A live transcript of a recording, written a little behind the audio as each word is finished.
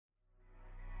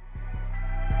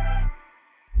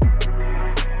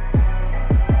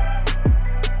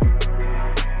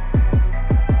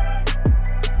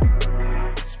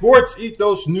Sports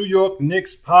Ethos New York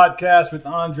Knicks podcast with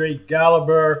Andre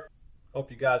Gallagher.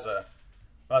 Hope you guys are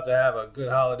about to have a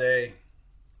good holiday.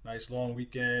 Nice long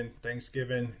weekend,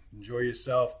 Thanksgiving. Enjoy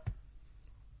yourself.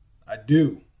 I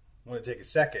do want to take a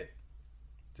second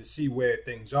to see where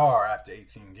things are after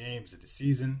 18 games of the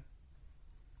season.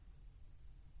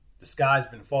 The sky's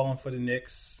been falling for the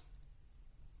Knicks.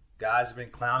 Guys have been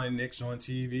clowning Knicks on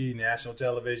TV, national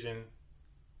television.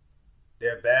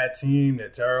 They're a bad team. They're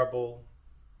terrible.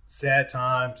 Sad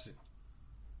times.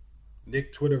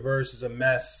 Nick Twitterverse is a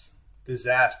mess.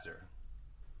 Disaster.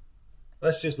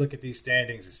 Let's just look at these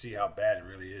standings and see how bad it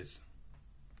really is.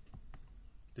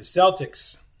 The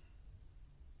Celtics,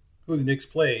 who the Knicks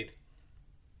played,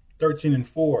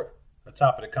 13-4,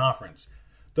 atop of the conference.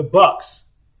 The Bucks,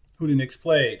 who the Knicks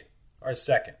played, are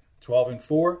second,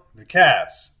 12-4. The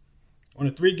Cavs, on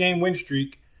a 3-game win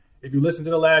streak. If you listen to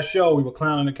the last show, we were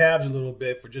clowning the Cavs a little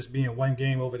bit for just being one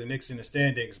game over the Knicks in the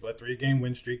standings, but 3-game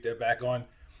win streak. They're back on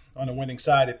the winning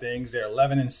side of things. They're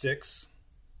 11-6,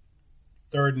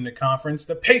 third in the conference.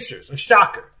 The Pacers, a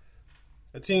shocker,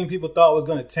 a team people thought was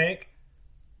going to tank.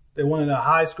 They're one of the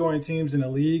high-scoring teams in the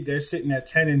league. They're sitting at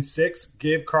 10-6.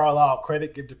 Give Carlisle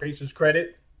credit. Give the Pacers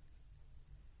credit.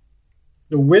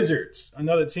 The Wizards,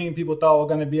 another team people thought were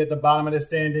going to be at the bottom of the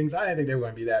standings. I didn't think they were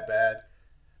going to be that bad.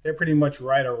 They're pretty much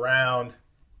right around.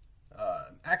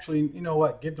 Actually, you know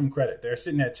what? Give them credit. They're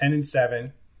sitting at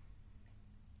 10-7.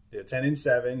 They're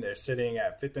 10-7. They're sitting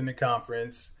at 5th in the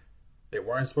conference. They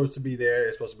weren't supposed to be there.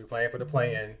 They're supposed to be playing for the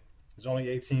play-in. There's only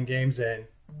 18 games in.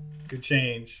 Could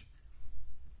change.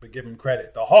 But give them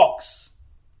credit. The Hawks,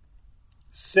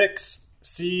 6th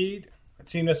seed. A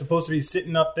team that's supposed to be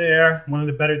sitting up there. One of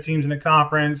the better teams in the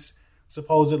conference.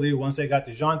 Supposedly, once they got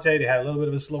DeJounte, they had a little bit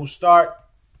of a slow start.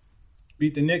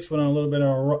 Beat the Knicks, went on a little bit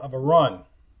of a run.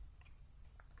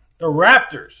 The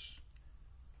Raptors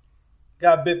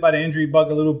got bit by the injury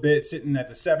bug a little bit, sitting at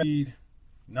the 7th seed,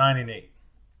 9-8.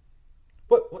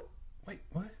 Wait,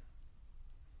 what?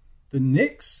 The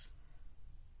Knicks?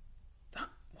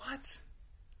 What?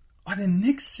 Are the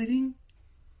Knicks sitting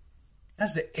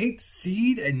as the 8th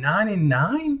seed at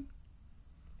 9-9?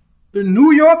 The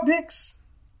New York Knicks?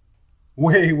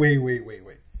 Wait.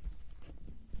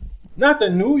 Not the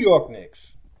New York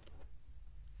Knicks.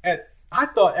 I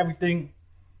thought everything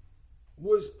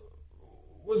was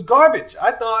garbage.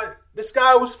 I thought the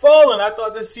sky was falling. I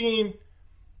thought the scene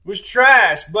was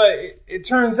trash. But it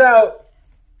turns out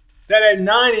that at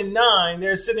 9-9,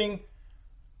 they're sitting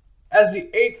as the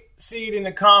 8th seed in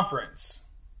the conference.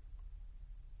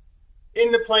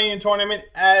 In the play-in tournament,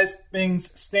 as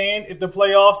things stand, if the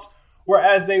playoffs were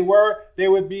as they were, they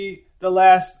would be the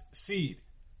last seed.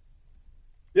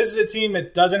 This is a team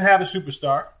that doesn't have a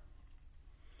superstar.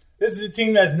 This is a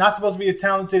team that's not supposed to be as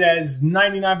talented as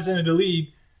 99% of the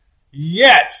league.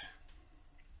 Yet,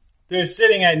 they're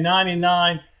sitting at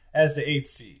 9-9 as the 8th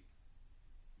seed.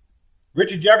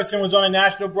 Richard Jefferson was on a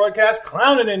national broadcast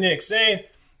clowning the Knicks, saying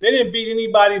they didn't beat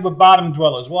anybody but bottom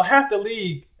dwellers. Well, half the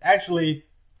league, actually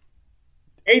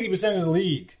 80% of the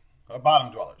league, are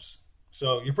bottom dwellers.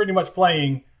 So you're pretty much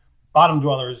playing bottom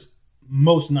dwellers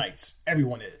most nights.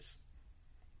 Everyone is.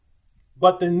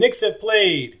 But the Knicks have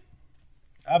played,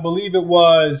 I believe it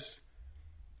was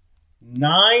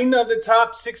 9 of the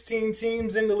top 16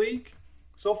 teams in the league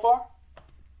so far.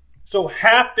 So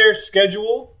half their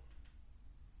schedule,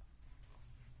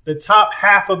 the top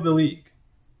half of the league.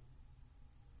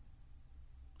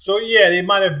 So yeah, they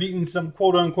might have beaten some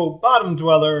quote-unquote bottom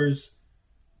dwellers,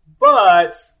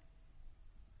 but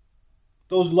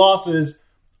those losses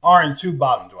aren't to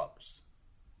bottom dwellers.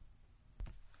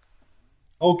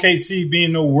 OKC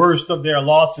being the worst of their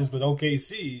losses, but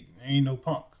OKC ain't no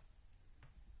punk,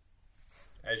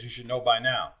 as you should know by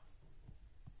now.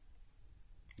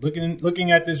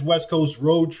 Looking at this West Coast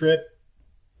road trip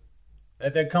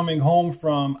that they're coming home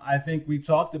from, I think we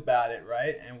talked about it,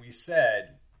 right? And we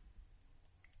said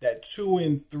that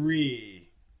 2-3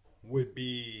 would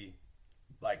be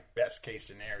like best case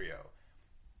scenario.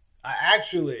 I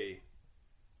actually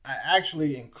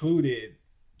included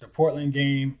the Portland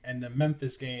game and the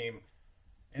Memphis game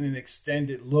in an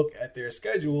extended look at their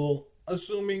schedule,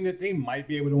 assuming that they might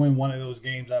be able to win one of those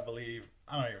games, I believe.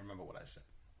 I don't even remember what I said.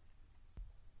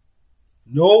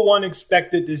 No one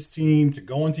expected this team to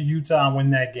go into Utah and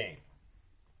win that game.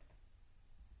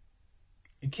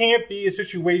 It can't be a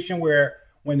situation where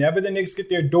whenever the Knicks get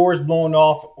their doors blown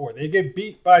off or they get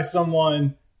beat by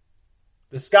someone,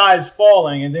 the sky is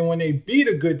falling, and then when they beat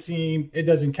a good team, it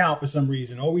doesn't count for some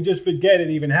reason, or we just forget it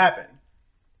even happened.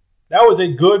 That was a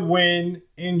good win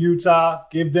in Utah.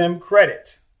 Give them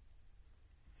credit.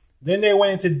 Then they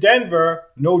went into Denver.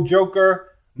 No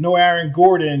Joker. no Aaron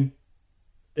Gordon,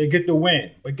 they get the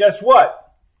win. But guess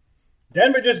what?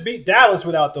 Denver just beat Dallas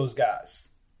without those guys.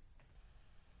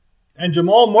 And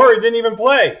Jamal Murray didn't even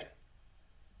play.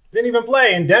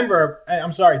 And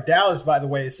Dallas, by the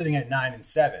way, is sitting at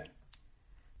 9-7.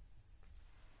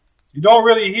 You don't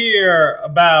really hear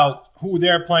about who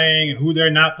they're playing and who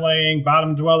they're not playing,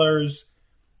 bottom dwellers.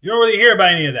 You don't really hear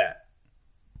about any of that.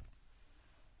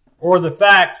 Or the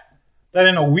fact that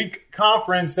in a weak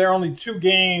conference, there are only 2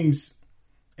 games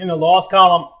in the loss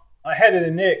column ahead of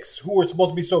the Knicks, who are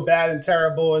supposed to be so bad and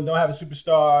terrible and don't have a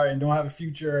superstar and don't have a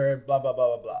future, blah, blah,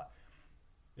 blah, blah, blah.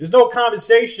 There's no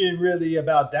conversation really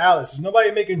about Dallas. There's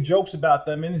nobody making jokes about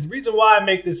them. And the reason why I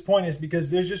make this point is because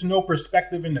there's just no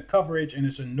perspective in the coverage, and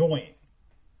it's annoying.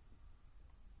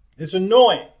 It's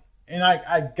annoying. And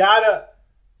I gotta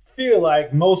feel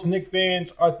like most Knicks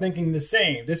fans are thinking the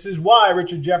same. This is why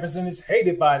Richard Jefferson is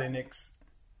hated by the Knicks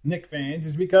fans,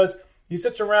 is because he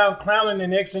sits around clowning the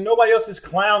Knicks, and nobody else is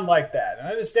clowned like that. And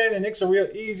I understand the Knicks are real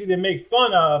easy to make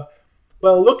fun of,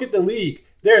 but look at the league.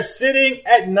 They're sitting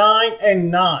at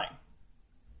 9-9.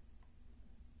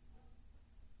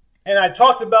 And I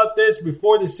talked about this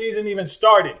before the season even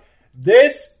started.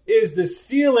 This is the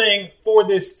ceiling for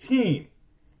this team.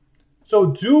 So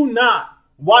do not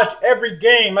watch every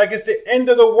game like it's the end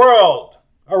of the world.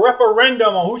 A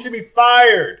referendum on who should be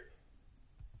fired.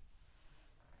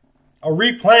 A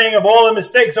replaying of all the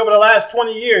mistakes over the last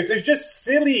 20 years. It's just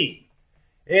silly.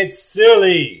 It's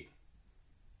silly.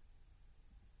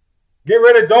 Get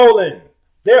rid of Dolan.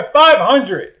 They're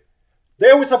 500.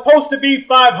 They were supposed to be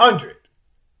 500.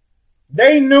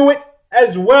 They knew it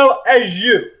as well as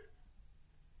you.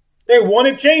 They want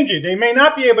to change it. They may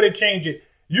not be able to change it.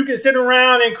 You can sit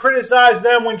around and criticize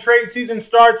them when trade season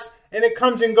starts and it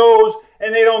comes and goes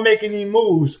and they don't make any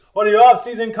moves. Or the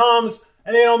offseason comes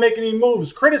and they don't make any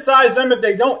moves. Criticize them if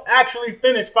they don't actually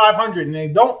finish 500 and they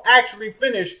don't actually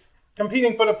finish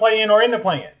competing for the play-in or in the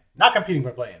play-in. Not competing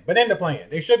for play-in, but in the play-in.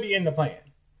 They should be in the play-in.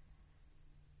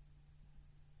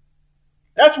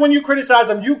 That's when you criticize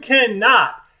them. You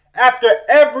cannot, after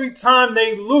every time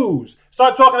they lose,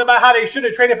 start talking about how they should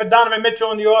have traded for Donovan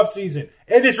Mitchell in the offseason.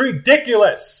 It is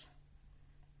ridiculous.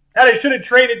 How they should have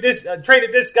traded this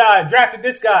guy, drafted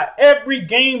this guy. Every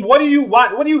game, what do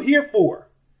you here for?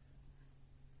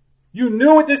 You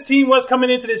knew what this team was coming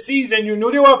into the season. You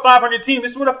knew they were a 500 team.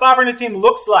 This is what a 500 team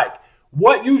looks like.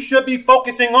 What you should be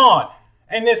focusing on.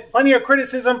 And there's plenty of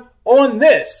criticism on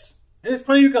this. And there's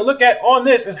plenty you can look at on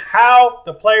this is how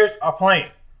the players are playing.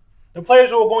 The players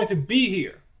who are going to be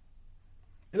here.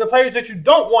 And the players that you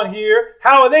don't want here,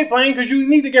 how are they playing? Because you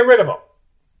need to get rid of them.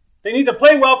 They need to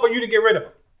play well for you to get rid of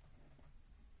them.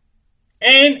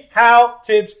 And how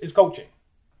Tibbs is coaching.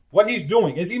 What he's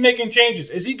doing. Is he making changes?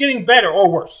 Is he getting better or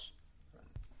worse?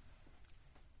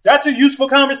 That's a useful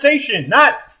conversation.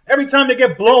 Not every time they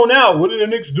get blown out. What are the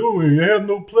Knicks doing? They have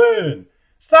no plan.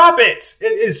 Stop it.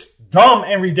 It is dumb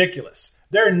and ridiculous.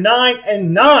 They're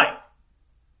 9-9.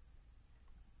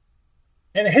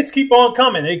 And the hits keep on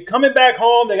coming. They coming back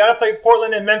home. They got to play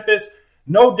Portland and Memphis.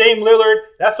 No Dame Lillard.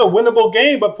 That's a winnable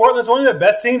game, but Portland's one of the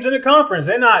best teams in the conference.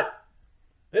 They're not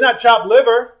chopped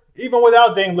liver, even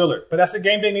without Dame Lillard. But that's a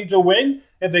game they need to win.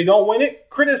 If they don't win it,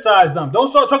 criticize them. Don't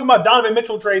start talking about Donovan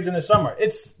Mitchell trades in the summer.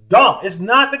 It's dumb. It's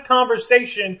not the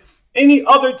conversation any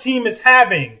other team is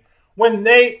having when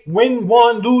they win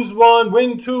one, lose one,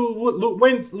 win two,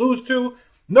 lose two.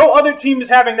 No other team is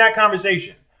having that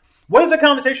conversation. What is the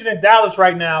conversation in Dallas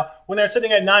right now when they're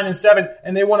sitting at 9-7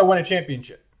 and they want to win a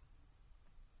championship?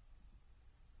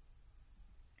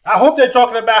 I hope they're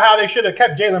talking about how they should have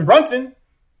kept Jalen Brunson.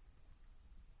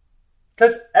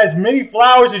 Because as many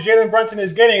flowers as Jalen Brunson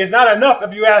is getting is not enough,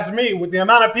 if you ask me, with the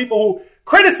amount of people who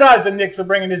criticize the Knicks for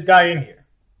bringing this guy in here,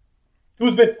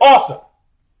 who's been awesome.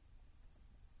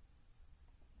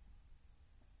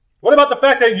 What about the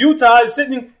fact that Utah is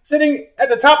sitting at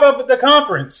the top of the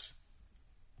conference?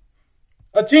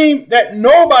 A team that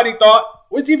nobody thought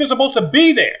was even supposed to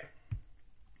be there,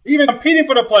 even competing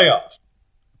for the playoffs.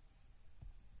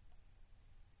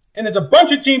 And there's a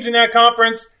bunch of teams in that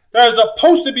conference that are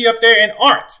supposed to be up there and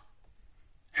aren't.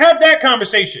 Have that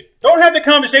conversation. Don't have the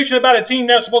conversation about a team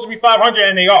that's supposed to be 500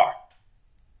 and they are.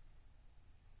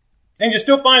 And you're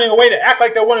still finding a way to act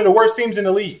like they're one of the worst teams in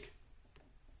the league.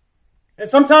 And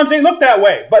sometimes they look that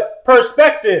way, but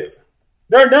perspective,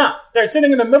 they're not. They're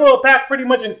sitting in the middle of the pack pretty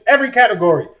much in every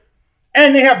category.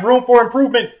 And they have room for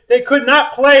improvement. They could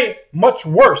not play much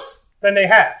worse than they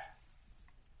have.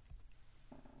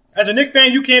 As a Knicks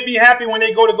fan, you can't be happy when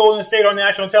they go to Golden State on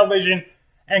national television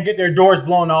and get their doors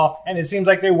blown off, and it seems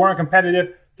like they weren't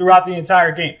competitive throughout the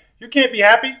entire game. You can't be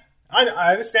happy.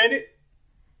 I understand it.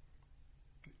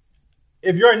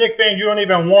 if you're a Knicks fan, you don't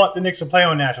even want the Knicks to play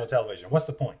on national television. What's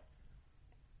the point?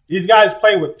 These guys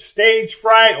play with stage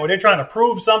fright or they're trying to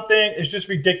prove something. It's just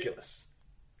ridiculous.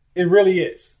 It really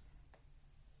is.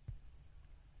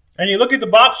 And you look at the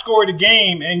box score of the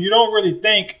game and you don't really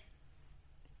think,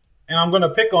 and I'm going to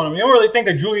pick on him, you don't really think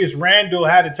that Julius Randle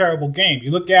had a terrible game.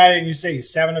 You look at it and you say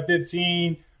 7 of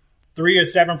 15, 3 of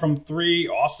 7 from 3,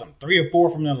 awesome. 3 of 4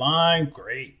 from the line,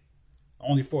 great.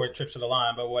 Only 4 trips to the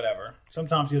line, but whatever.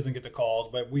 Sometimes he doesn't get the calls,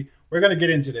 but we're going to get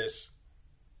into this.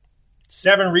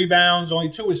 7 rebounds, only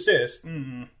 2 assists.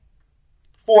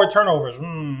 4 turnovers.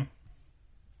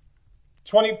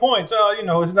 20 points.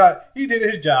 It's not. He did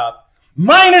his job.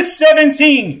 Minus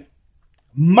 17.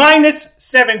 Minus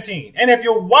 17. And if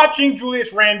you're watching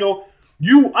Julius Randle,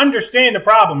 you understand the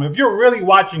problem. If you're really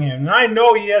watching him, and I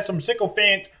know he has some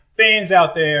sycophant fans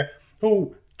out there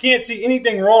who can't see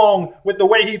anything wrong with the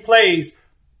way he plays,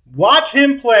 watch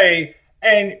him play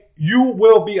and you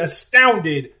will be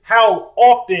astounded how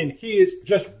often he is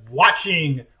just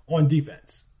watching on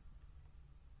defense.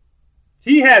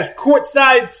 He has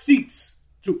courtside seats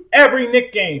to every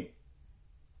Knicks game.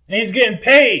 And he's getting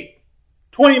paid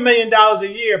 $20 million a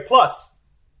year plus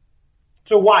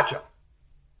to watch him.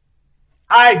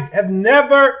 I have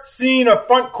never seen a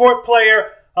front court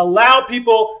player allow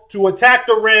people to attack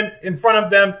the rim in front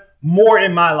of them more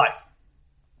in my life.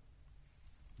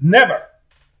 Never.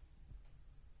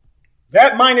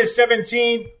 That minus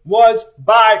 17 was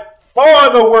by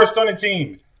far the worst on the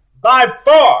team. By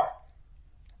far.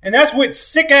 And that's with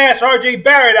sick-ass RJ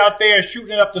Barrett out there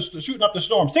shooting up the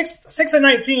storm. 6 of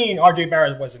 19 RJ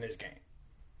Barrett was in this game.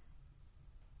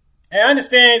 And I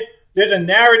understand there's a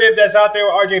narrative that's out there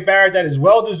with RJ Barrett that is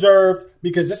well-deserved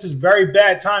because this is very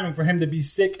bad timing for him to be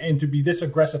sick and to be this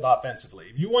aggressive offensively.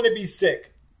 If you want to be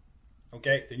sick,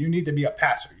 okay, then you need to be a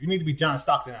passer. You need to be John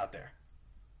Stockton out there.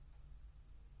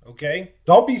 Okay?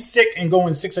 Don't be sick and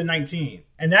going 6 of 19.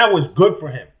 And that was good for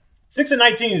him. 6 of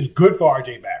 19 is good for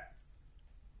RJ Barrett.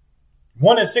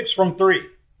 1 of 6 from 3.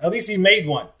 At least he made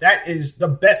one. That is the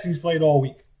best he's played all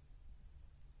week.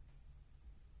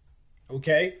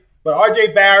 Okay? But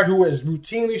RJ Barrett, who has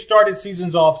routinely started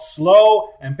seasons off slow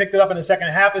and picked it up in the second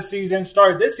half of the season,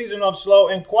 started this season off slow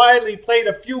and quietly played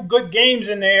a few good games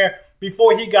in there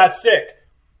before he got sick.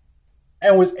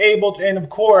 And was able to, and of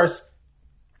course,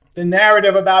 the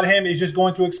narrative about him is just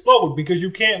going to explode because you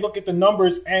can't look at the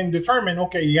numbers and determine,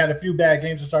 okay, he had a few bad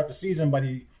games to start the season, but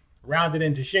he rounded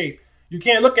into shape. You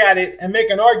can't look at it and make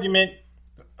an argument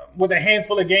with a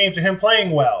handful of games of him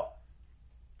playing well.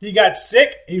 He got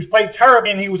sick, he was playing terrible,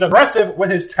 and he was aggressive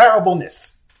with his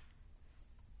terribleness.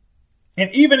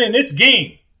 And even in this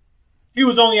game, he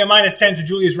was only a minus 10 to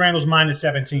Julius Randle's minus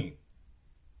 17.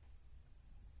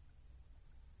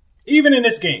 Even in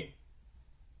this game.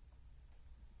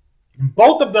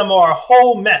 Both of them are a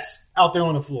whole mess out there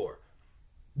on the floor.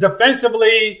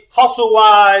 Defensively,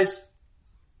 hustle-wise,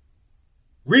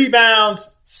 rebounds,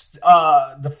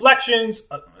 deflections,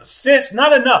 assists,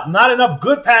 not enough. Not enough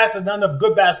good passes, not enough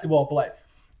good basketball play.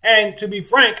 And to be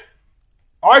frank,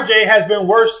 RJ has been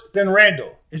worse than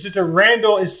Randle. It's just that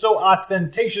Randle is so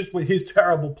ostentatious with his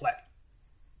terrible play.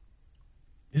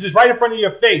 It's just right in front of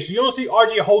your face. You don't see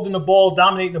RJ holding the ball,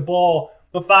 dominating the ball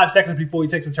for 5 seconds before he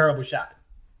takes a terrible shot.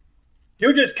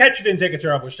 He'll just catch it and take a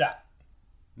terrible shot.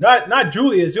 Not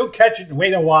Julius. He'll catch it and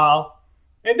wait a while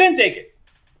and then take it,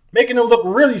 making him look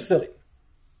really silly.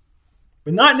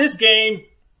 But not in this game.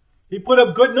 He put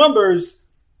up good numbers.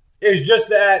 It's just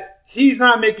that he's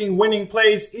not making winning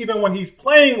plays even when he's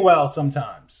playing well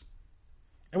sometimes.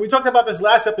 And we talked about this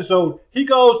last episode. He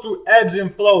goes through ebbs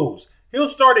and flows. He'll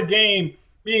start a game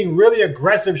being really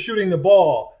aggressive shooting the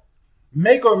ball.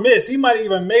 Make or miss. He might have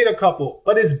even made a couple.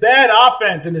 But it's bad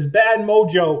offense and it's bad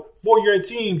mojo for your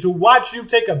team to watch you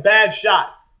take a bad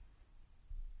shot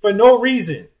for no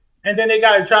reason. And then they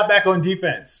got to drop back on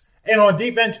defense. And on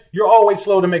defense, you're always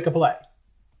slow to make a play.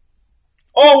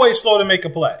 Always slow to make a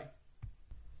play.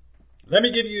 Let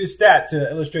me give you a stat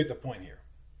to illustrate the point here.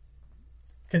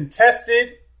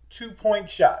 Contested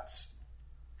 2-point shots.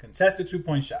 Contested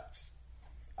 2-point shots.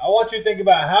 I want you to think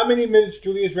about how many minutes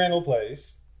Julius Randle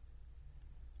plays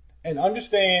and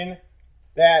understand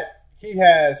that he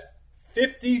has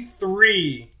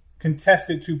 53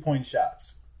 contested 2-point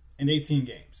shots in 18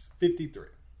 games. 53.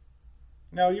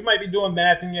 Now, you might be doing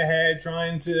math in your head,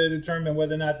 trying to determine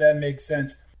whether or not that makes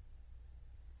sense.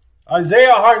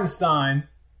 Isaiah Hartenstein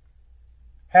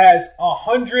has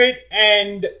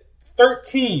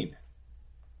 113.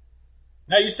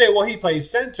 Now, you say, well, he plays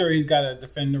center. He's got to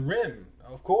defend the rim.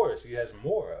 Of course, he has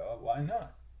more. Why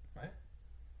not? Right?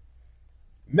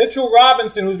 Mitchell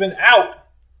Robinson, who's been out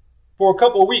for a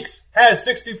couple of weeks has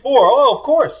 64. Oh, of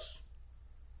course.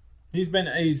 He's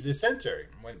a center.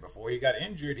 Before he got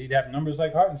injured, he'd have numbers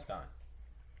like Hartenstein.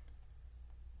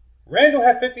 Randle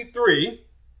had 53.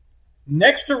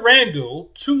 Next to Randle,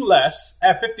 2 less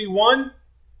at 51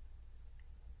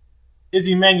 is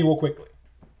Emmanuel Quickley.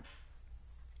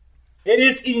 It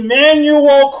is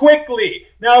Emmanuel Quickley.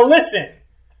 Now listen,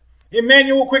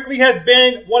 Emmanuel Quickley has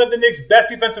been one of the Knicks' best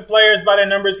defensive players by the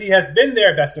numbers. He has been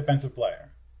their best defensive player.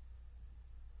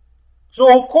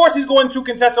 So of course he's going to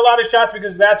contest a lot of shots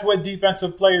because that's what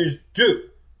defensive players do,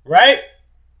 right?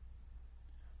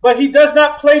 But he does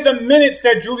not play the minutes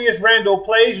that Julius Randle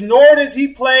plays, nor does he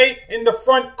play in the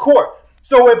front court.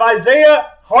 So if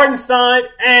Isaiah Hartenstein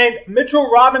and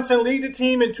Mitchell Robinson lead the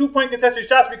team in 2-point contested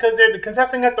shots because they're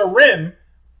contesting at the rim,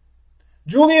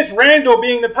 Julius Randle,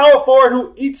 being the power forward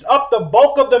who eats up the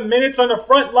bulk of the minutes on the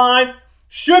front line,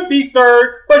 should be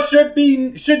third, but should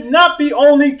not be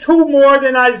only 2 more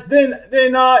than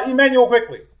Emmanuel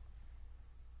Quickley.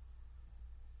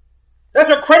 That's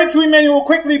a credit to Emmanuel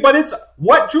Quickley, but it's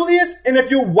what, Julius? And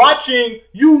if you're watching,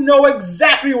 you know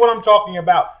exactly what I'm talking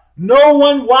about. No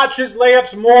one watches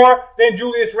layups more than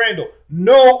Julius Randle.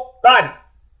 Nobody.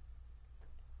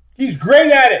 He's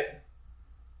great at it.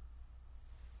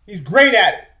 He's great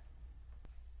at it.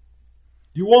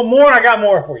 You want more? I got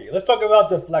more for you. Let's talk about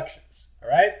deflections, all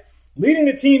right? Leading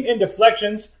the team in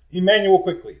deflections, Emmanuel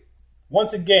Quickley.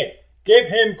 Once again, give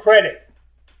him credit.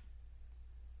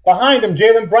 Behind him,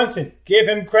 Jalen Brunson. Give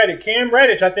him credit. Cam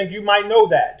Reddish, I think you might know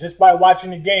that just by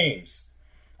watching the games.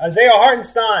 Isaiah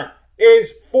Hartenstein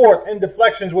is 4th in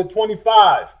deflections with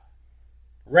 25.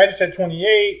 Reddish at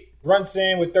 28.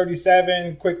 Brunson with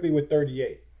 37. Quickley with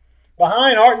 38.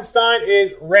 Behind Hartenstein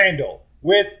is Randle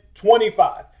with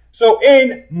 25. So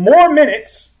in more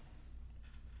minutes,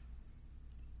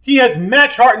 he has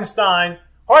matched Hartenstein.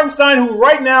 Hartenstein, who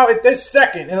right now at this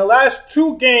second, in the last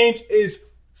 2 games, is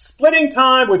splitting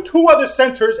time with 2 other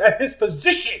centers at his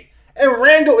position. And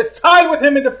Randle is tied with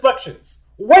him in deflections.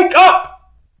 Wake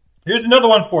up! Here's another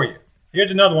one for you.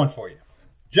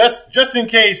 Just in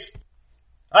case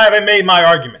I haven't made my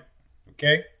argument.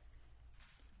 Okay?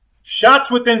 Shots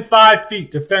within 5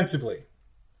 feet defensively.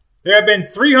 There have been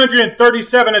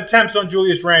 337 attempts on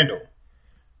Julius Randle.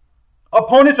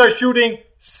 Opponents are shooting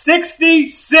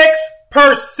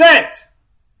 66%.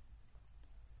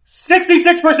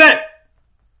 66%.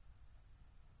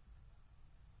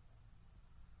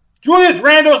 Julius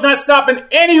Randle's not stopping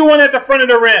anyone at the front of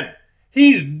the rim.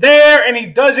 He's there and he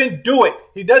doesn't do it.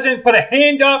 He doesn't put a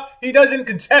hand up. He doesn't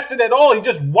contest it at all. He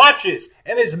just watches.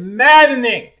 And it's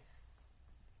maddening.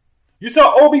 You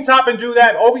saw Obi Toppin do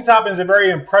that. Obi Toppin is a very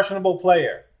impressionable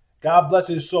player. God bless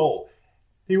his soul.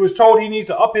 He was told he needs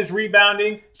to up his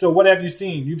rebounding. So what have you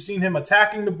seen? You've seen him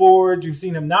attacking the boards. You've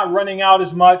seen him not running out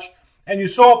as much. And you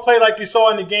saw a play like you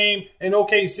saw in the game in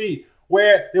OKC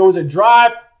where there was a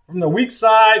drive from the weak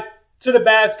side to the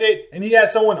basket, and he had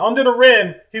someone under the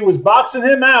rim. He was boxing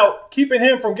him out, keeping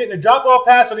him from getting a drop-off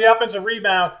pass or the offensive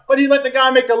rebound, but he let the guy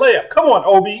make the layup. Come on,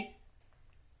 Obi.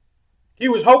 He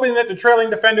was hoping that the trailing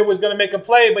defender was going to make a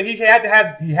play, but he had to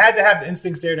have the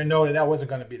instincts there to know that wasn't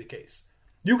going to be the case.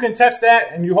 You contest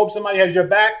that, and you hope somebody has your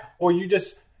back, or you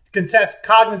just contest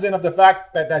cognizant of the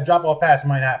fact that that drop-off pass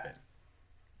might happen.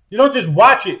 You don't just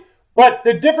watch it. But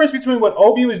the difference between what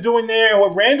Obi was doing there and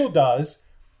what Randle does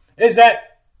is that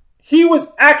he was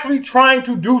actually trying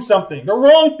to do something. The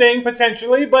wrong thing,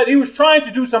 potentially, but he was trying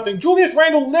to do something. Julius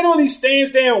Randle literally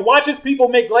stands there and watches people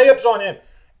make layups on him.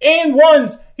 And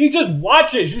ones, he just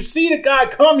watches. You see the guy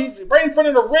come, he's right in front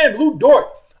of the rim. Lou Dort,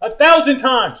 1,000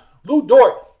 times. Lou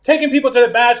Dort, taking people to the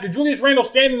basket. Julius Randle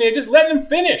standing there, just letting him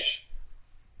finish.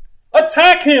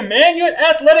 Attack him, man. You're an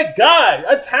athletic guy.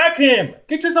 Attack him.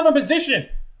 Get yourself in position.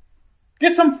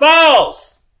 Get some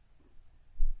fouls.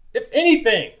 If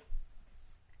anything.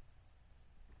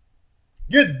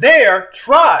 You're there,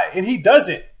 try. And he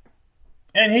doesn't.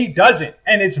 And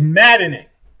it's maddening.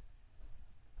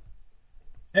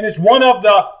 And it's one of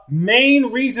the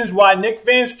main reasons why Knicks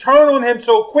fans turn on him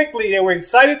so quickly. They were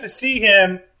excited to see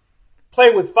him play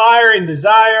with fire and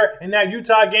desire in that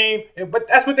Utah game. But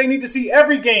that's what they need to see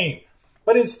every game.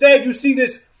 But instead, you see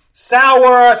this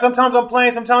sour, sometimes I'm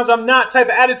playing, sometimes I'm not type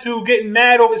of attitude, getting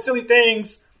mad over silly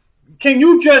things. Can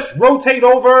you just rotate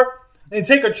over and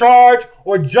take a charge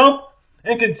or jump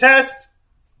and contest?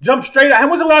 Jump straight up. When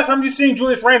was the last time you seen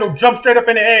Julius Randle jump straight up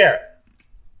in the air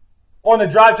on the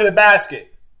drive to the basket?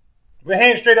 With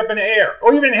hands straight up in the air.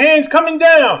 Or even hands coming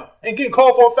down and getting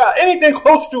called for a foul. Anything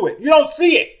close to it. You don't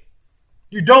see it.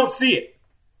 You don't see it.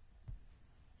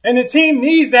 And the team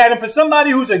needs that. And for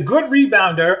somebody who's a good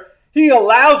rebounder, He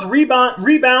allows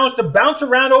rebounds to bounce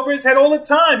around over his head all the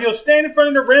time. He'll stand in front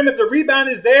of the rim. If the rebound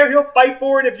is there, he'll fight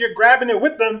for it if you're grabbing it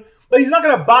with him. But he's not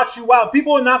going to box you out.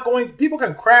 People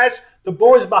can crash the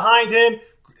boards behind him,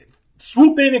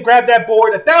 swoop in and grab that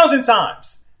board 1,000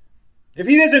 times. If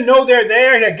he doesn't know they're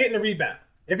there, he'll get in the rebound.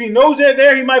 If he knows they're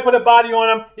there, he might put a body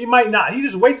on him. He might not. He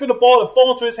just waits for the ball to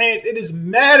fall into his hands. It is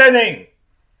maddening.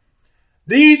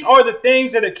 These are the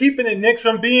things that are keeping the Knicks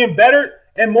from being better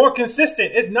and more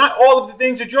consistent. It's not all of the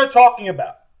things that you're talking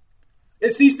about.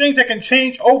 It's these things that can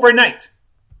change overnight.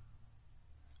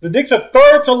 The Knicks are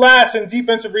third to last in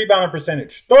defensive rebounding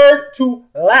percentage. Third to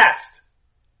last.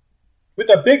 With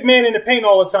a big man in the paint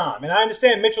all the time. And I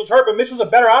understand Mitchell's hurt, but Mitchell's a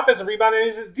better offensive rebounder than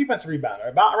he's a defensive rebounder.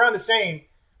 About around the same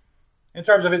in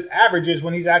terms of his averages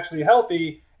when he's actually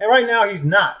healthy. And right now he's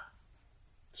not.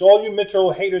 So all you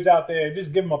Mitchell haters out there,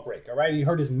 just give him a break, all right? He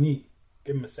hurt his knee.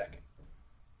 Give him a second.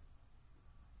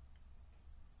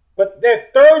 But they're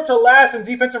third to last in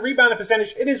defensive rebounding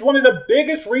percentage. It is one of the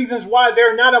biggest reasons why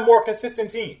they're not a more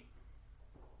consistent team.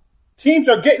 Teams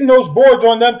are getting those boards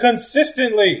on them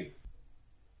consistently.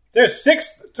 They're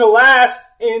sixth to last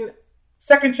in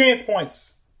second chance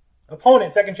points.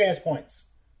 Opponent second chance points.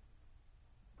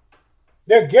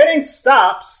 They're getting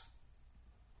stops.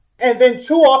 And then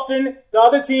too often, the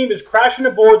other team is crashing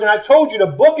the boards. And I told you, the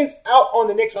book is out on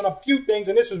the Knicks on a few things,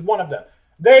 and this is one of them.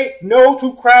 They know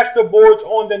to crash the boards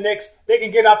on the Knicks. They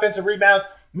can get offensive rebounds.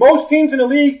 Most teams in the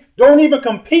league don't even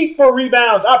compete for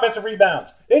rebounds, offensive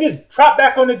rebounds. They just drop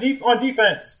back on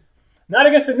defense. Not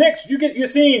against the Knicks. You're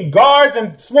seeing guards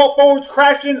and small forwards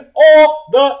crashing all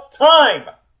the time.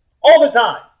 All the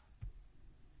time.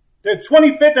 They're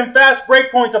 25th in fast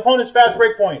break points, opponents' fast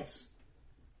break points.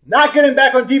 Not getting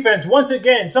back on defense. Once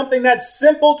again, something that's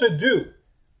simple to do.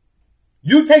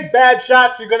 You take bad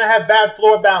shots, you're going to have bad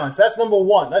floor balance. That's number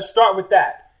one. Let's start with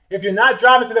that. If you're not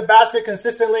driving to the basket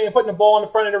consistently and putting the ball in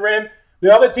the front of the rim,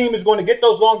 the other team is going to get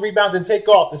those long rebounds and take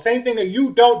off. The same thing that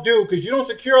you don't do because you don't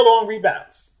secure long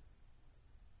rebounds.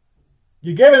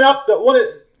 You're giving up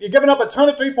a ton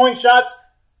of three-point shots.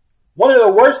 One of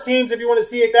the worst teams, if you want to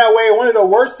see it that way, one of the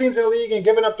worst teams in the league in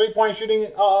giving up three-point shooting,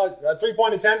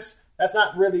 three-point attempts. That's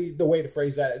not really the way to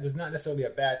phrase that. It's not necessarily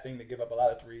a bad thing to give up a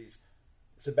lot of threes.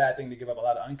 It's a bad thing to give up a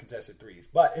lot of uncontested threes.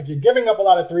 But if you're giving up a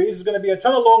lot of threes, there's going to be a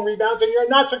ton of long rebounds, and you're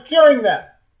not securing them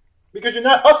because you're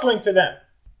not hustling to them.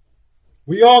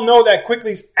 We all know that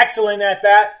Quickly's excellent at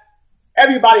that.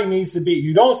 Everybody needs to be.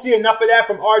 You don't see enough of that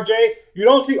from RJ. You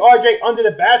don't see RJ under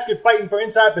the basket fighting for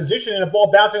inside position and the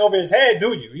ball bouncing over his head,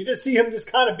 do you? You just see him just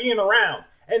kind of being around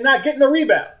and not getting a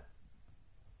rebound.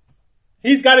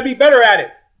 He's got to be better at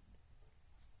it.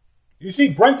 You see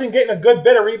Brunson getting a good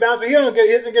bit of rebounds, so he doesn't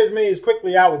get as many as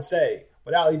Quickly, I would say,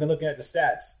 without even looking at the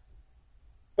stats.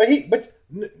 But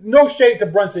no shade to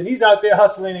Brunson. He's out there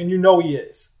hustling, and you know he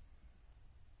is.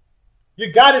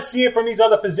 You got to see it from these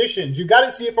other positions. You got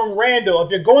to see it from Randle. If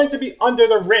you're going to be under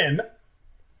the rim,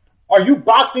 are you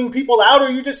boxing people out, or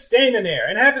are you just standing there?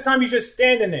 And half the time, he's just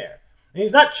standing there. And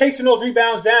he's not chasing those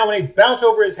rebounds down when they bounce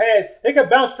over his head. They could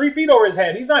bounce 3 feet over his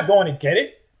head. He's not going to get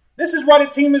it. This is why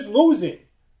the team is losing.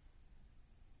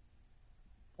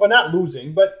 Well, not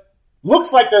losing, but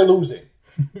looks like they're losing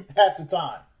half the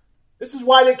time. This is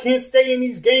why they can't stay in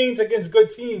these games against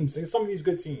good teams, against some of these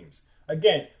good teams.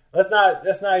 Again, that's not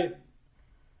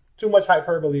too much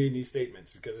hyperbole in these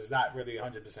statements because it's not really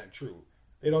 100% true.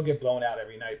 They don't get blown out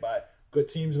every night by good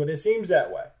teams, but it seems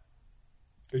that way.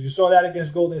 Because you saw that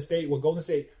against Golden State. Well, Golden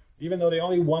State, even though they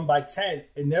only won by 10,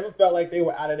 it never felt like they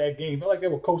were out of that game. It felt like they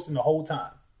were coasting the whole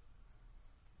time.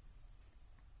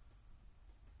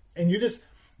 And you just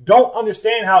don't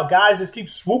understand how guys just keep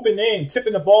swooping in,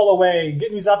 tipping the ball away,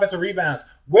 getting these offensive rebounds.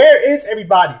 Where is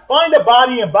everybody? Find a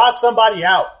body and box somebody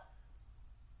out.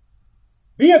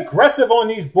 Be aggressive on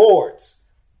these boards.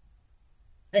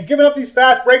 And giving up these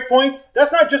fast break points,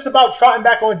 that's not just about trotting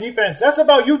back on defense. That's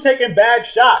about you taking bad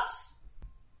shots.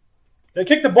 They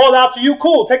kick the ball out to you,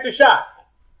 cool, take the shot.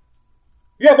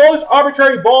 You have all this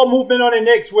arbitrary ball movement on the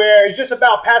Knicks where it's just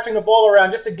about passing the ball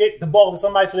around just to get the ball to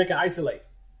somebody so they can isolate.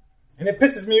 And it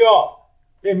pisses me off.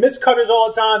 They miss cutters all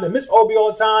the time. They miss Obi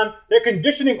all the time. They're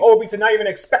conditioning Obi to not even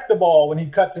expect the ball when he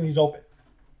cuts and he's open.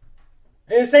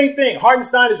 And the same thing.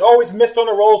 Hartenstein has always missed on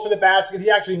the rolls to the basket. He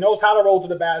actually knows how to roll to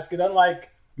the basket, unlike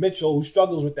Mitchell, who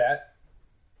struggles with that.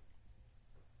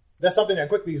 That's something that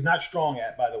Quickly is not strong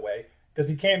at, by the way, because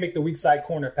he can't make the weak side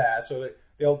corner pass, so that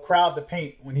they'll crowd the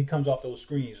paint when he comes off those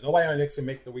screens. Nobody on the Knicks can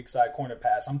make the weak side corner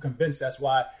pass. I'm convinced that's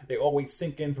why they always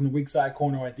sink in from the weak side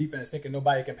corner on defense, thinking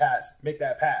nobody can make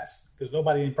that pass, because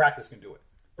nobody in practice can do it.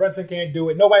 Brunson can't do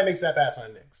it. Nobody makes that pass on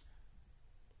the Knicks.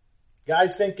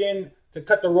 Guys sink in to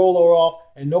cut the roller off,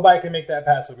 and nobody can make that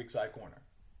pass to the weak side corner.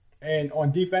 And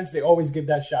on defense, they always give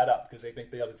that shot up because they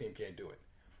think the other team can't do it.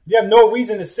 You have no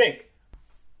reason to sink.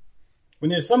 When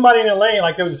there's somebody in the lane,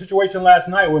 like there was a situation last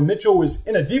night where Mitchell was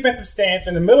in a defensive stance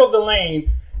in the middle of the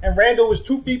lane, and Randle was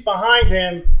 2 feet behind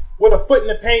him with a foot in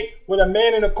the paint with a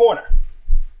man in the corner.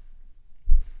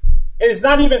 And it's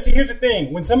not even, see, here's the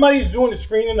thing. When somebody's doing the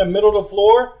screen in the middle of the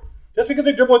floor, just because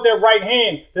they dribble with their right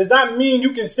hand does not mean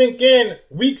you can sink in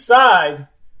weak side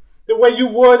the way you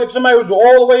would if somebody was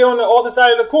all the way on the other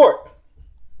side of the court.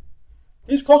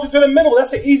 He's closer to the middle.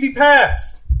 That's an easy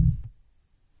pass.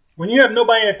 When you have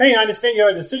nobody in the paint, I understand you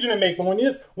have a decision to make. But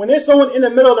when there's someone in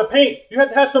the middle of the paint, you have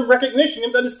to have some recognition. You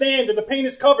have to understand that the paint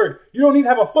is covered. You don't need to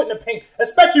have a foot in the paint,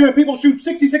 especially when people shoot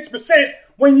 66%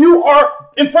 when you are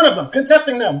in front of them,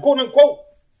 contesting them, quote unquote.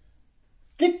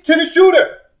 Get to the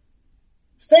shooter.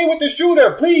 Stay with the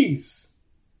shooter, please.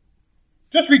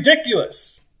 Just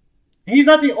ridiculous. He's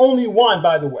not the only one,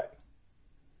 by the way.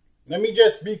 Let me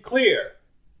just be clear.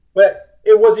 But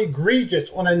it was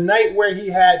egregious on a night where he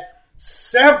had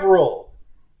several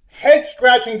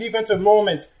head-scratching defensive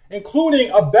moments,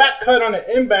 including a back cut on the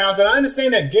inbounds. And I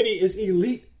understand that Giddey is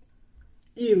elite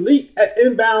at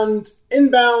inbounds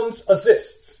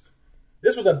assists.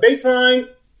 This was a baseline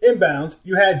inbounds.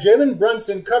 You had Jalen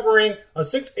Brunson covering a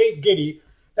 6'8 Giddey.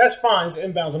 That's fine. It's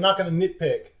inbounds. I'm not going to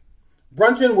nitpick.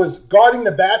 Brunson was guarding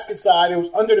the basket side. It was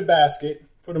under the basket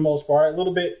for the most part, a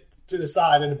little bit to the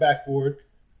side of the backboard.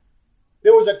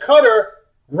 There was a cutter.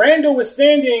 Randle was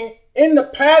standing in the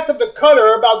path of the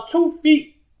cutter about 2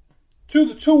 feet to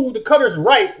the cutter's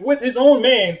right with his own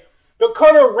man. The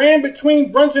cutter ran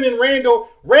between Brunson and Randle.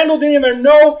 Randle didn't even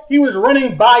know he was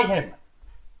running by him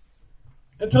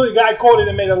until the guy caught it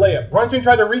and made a layup. Brunson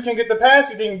tried to reach and get the pass.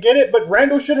 He didn't get it, but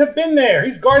Randle should have been there.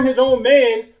 He's guarding his own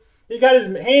man. He got his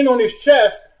hand on his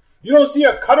chest. You don't see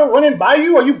a cutter running by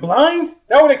you? Are you blind?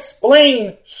 That would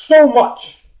explain so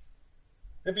much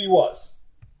if he was.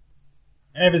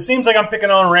 And if it seems like I'm picking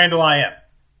on Randle, I am.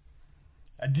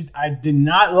 I did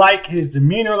not like his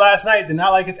demeanor last night. Did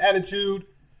not like his attitude.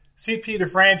 CP the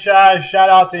franchise, shout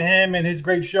out to him and his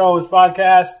great show, his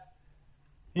podcast.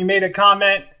 He made a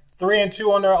comment, 3-2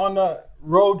 on the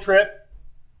road trip.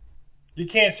 You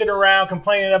can't sit around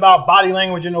complaining about body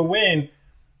language in a win.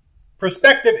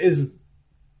 Perspective is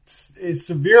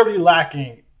severely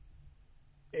lacking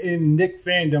in Knick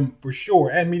fandom for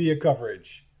sure, and media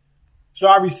coverage. So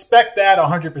I respect that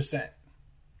 100%.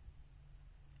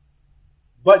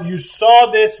 But you saw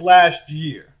this last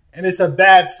year, and it's a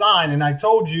bad sign. And I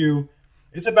told you,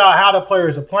 it's about how the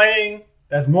players are playing.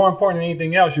 That's more important than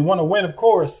anything else. You want to win, of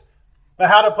course. But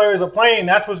how the players are playing,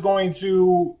 that's what's going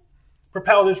to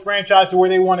propel this franchise to where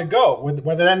they want to go.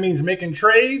 Whether that means making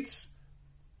trades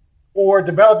or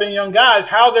developing young guys,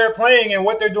 how they're playing and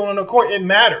what they're doing on the court, it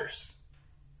matters.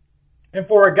 And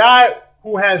for a guy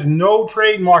who has no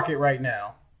trade market right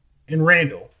now in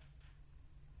Randle,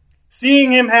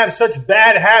 seeing him have such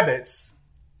bad habits,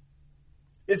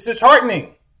 it's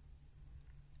disheartening.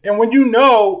 And when you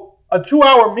know a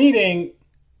 2-hour meeting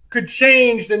could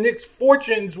change the Knicks'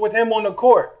 fortunes with him on the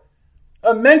court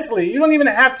immensely, you don't even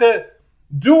have to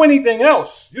do anything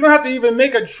else. You don't have to even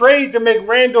make a trade to make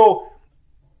Randle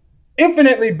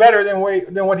infinitely better than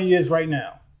what he is right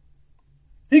now.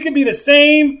 He could be the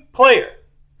same player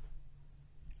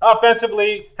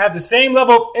offensively, have the same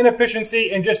level of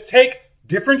inefficiency, and just take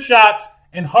different shots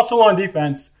and hustle on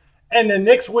defense, and the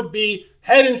Knicks would be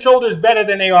head and shoulders better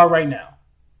than they are right now.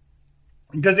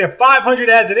 Because they're 500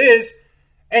 as it is,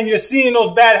 and you're seeing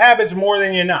those bad habits more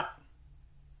than you're not.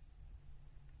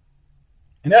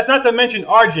 And that's not to mention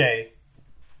RJ.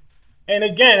 And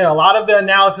again, a lot of the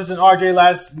analysis in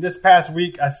RJ this past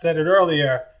week, I said it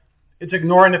earlier, it's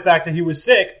ignoring the fact that he was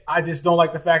sick. I just don't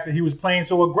like the fact that he was playing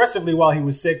so aggressively while he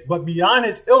was sick. But beyond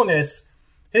his illness,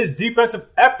 his defensive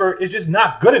effort is just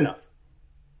not good enough.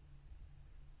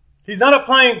 He's not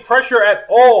applying pressure at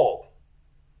all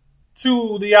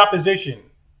to the opposition.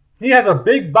 He has a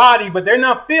big body, but they're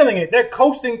not feeling it. They're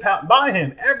coasting by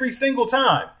him every single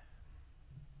time.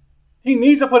 He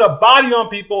needs to put a body on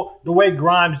people the way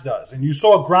Grimes does. And you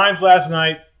saw Grimes last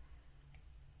night.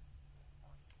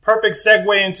 Perfect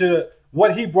segue into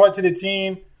what he brought to the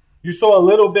team. You saw a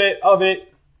little bit of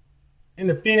it in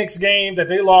the Phoenix game that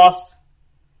they lost.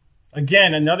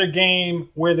 Again, another game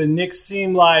where the Knicks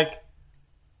seemed like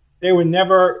they were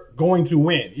never going to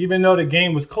win. Even though the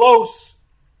game was close,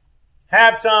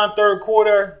 halftime, third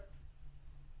quarter,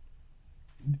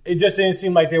 it just didn't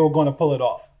seem like they were going to pull it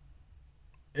off.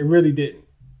 It really didn't.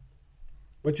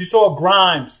 But you saw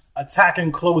Grimes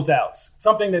attacking closeouts,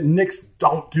 something that Knicks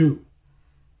don't do.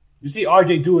 You see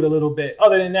RJ do it a little bit.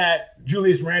 Other than that,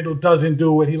 Julius Randle doesn't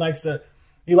do it. He likes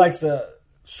to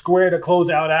square the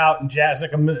closeout out and jab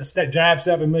step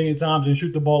a million times and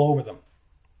shoot the ball over them.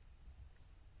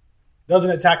 Doesn't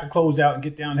attack the closeout and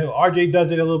get downhill. RJ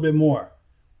does it a little bit more,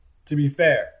 to be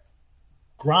fair.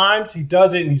 Grimes, he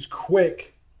does it and he's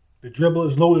quick. The dribble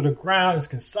is low to the ground. It's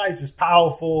concise. It's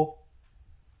powerful.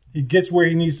 He gets where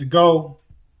he needs to go.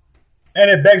 And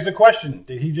it begs the question,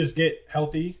 did he just get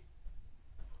healthy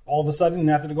all of a sudden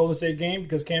after the Golden State game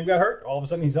because Cam got hurt? All of a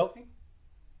sudden he's healthy?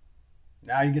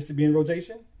 Now he gets to be in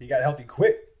rotation? He got healthy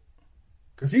quick.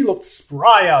 Because he looked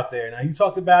spry out there. Now, he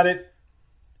talked about it.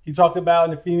 He talked about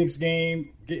in the Phoenix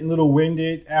game getting a little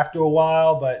winded after a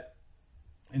while, but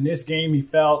in this game he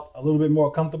felt a little bit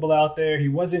more comfortable out there. He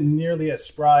wasn't nearly as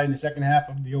spry in the second half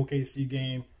of the OKC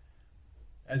game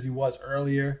as he was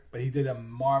earlier, but he did a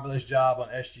marvelous job on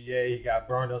SGA. He got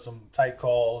burned on some tight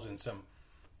calls and some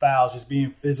fouls, just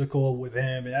being physical with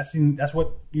him, and that's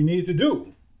what you needed to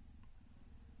do.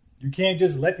 You can't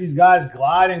just let these guys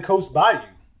glide and coast by you.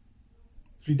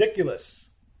 It's ridiculous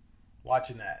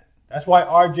watching that. That's why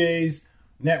RJ's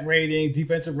net rating,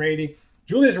 defensive rating,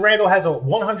 Julius Randle has a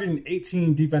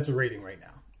 118 defensive rating right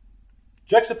now.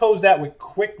 Juxtapose that with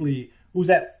Quickly, who's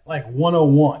at like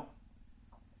 101.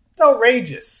 It's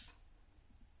outrageous.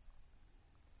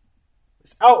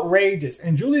 It's outrageous.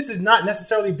 And Julius is not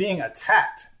necessarily being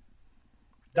attacked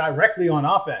directly on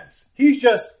offense. He's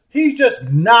just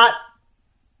not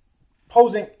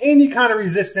posing any kind of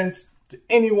resistance to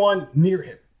anyone near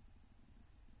him.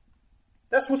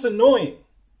 That's what's annoying.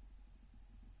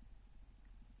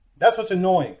 That's what's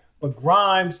annoying. But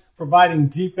Grimes providing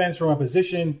defense from a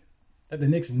position that the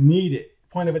Knicks needed.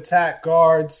 Point of attack,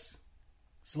 guards,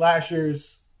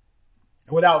 slashers.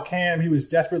 And without Cam, he was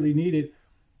desperately needed.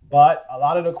 But a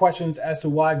lot of the questions as to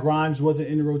why Grimes wasn't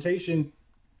in the rotation,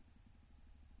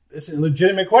 it's a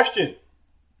legitimate question.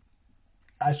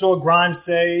 I saw Grimes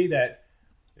say that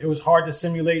it was hard to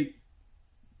simulate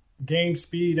game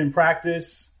speed in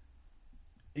practice.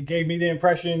 It gave me the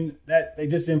impression that they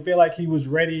just didn't feel like he was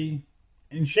ready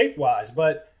in shape-wise.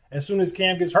 But as soon as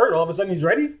Cam gets hurt, all of a sudden he's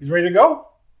ready. He's ready to go.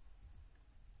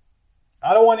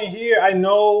 I don't want to hear. I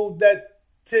know that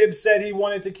Tibbs said he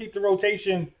wanted to keep the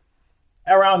rotation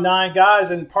around 9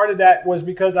 guys, and part of that was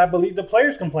because I believe the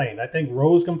players complained. I think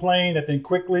Rose complained. I think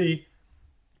Quickly,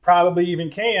 probably even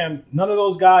Cam. None of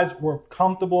those guys were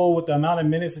comfortable with the amount of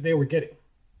minutes that they were getting.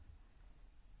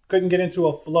 Couldn't get into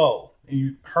a flow. And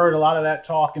you heard a lot of that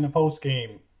talk in the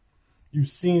postgame. You've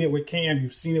seen it with Cam.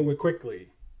 You've seen it with Quickly.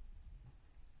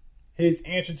 His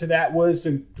answer to that was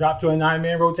to drop to a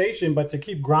 9-man rotation, but to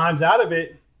keep Grimes out of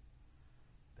it,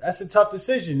 that's a tough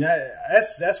decision.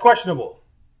 That's questionable.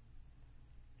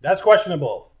 That's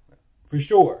questionable, for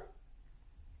sure.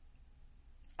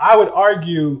 I would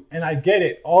argue, and I get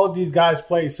it, all of these guys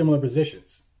play similar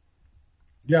positions.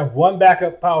 You have one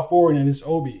backup power forward, and it's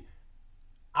Obi.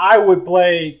 I would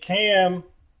play Cam,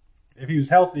 if he was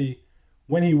healthy,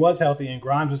 when he was healthy, and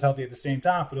Grimes was healthy at the same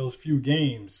time for those few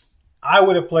games. I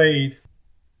would have played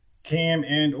Cam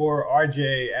and or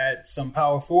RJ at some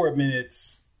power forward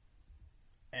minutes,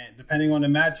 and depending on the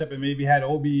matchup, and maybe had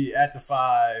Obi at the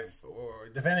 5, or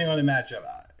depending on the matchup,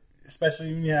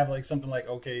 especially when you have like something like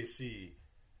OKC.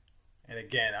 And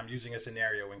again, I'm using a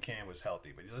scenario when Cam was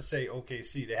healthy, but let's say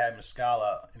OKC, they had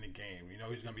Muscala in the game. You know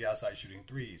he's going to be outside shooting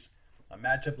threes. A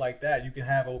matchup like that, you can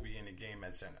have Obi in the game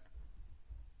at center.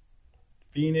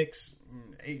 Phoenix,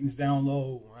 Ayton's down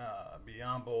low.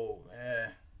 Biyombo,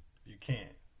 you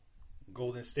can't.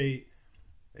 Golden State,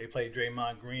 they play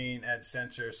Draymond Green at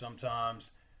center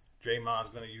sometimes. Draymond's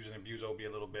going to use and abuse Obi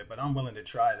a little bit, but I'm willing to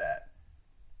try that.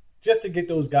 Just to get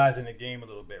those guys in the game a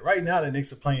little bit. Right now, the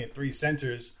Knicks are playing 3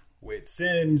 centers with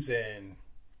Sims and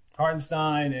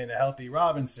Hartenstein and a healthy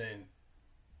Robinson.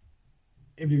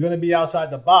 If you're going to be outside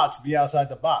the box, be outside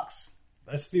the box.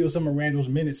 Let's steal some of Randle's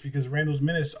minutes because Randle's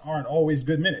minutes aren't always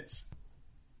good minutes.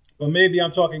 But maybe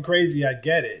I'm talking crazy. I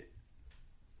get it.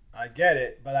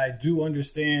 But I do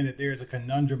understand that there's a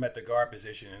conundrum at the guard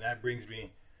position, and that brings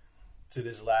me to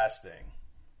this last thing.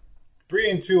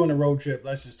 3-2 on a road trip.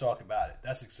 Let's just talk about it.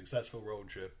 That's a successful road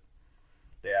trip.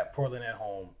 They have Portland at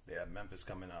home. They have Memphis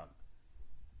coming up.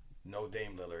 No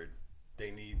Dame Lillard. They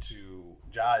need to.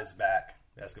 Ja is back.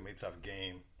 That's going to be a tough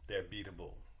game. They're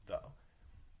beatable, though.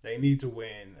 They need to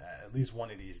win at least one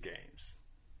of these games.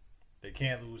 They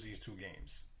can't lose these 2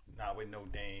 games. Not with no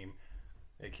Dame.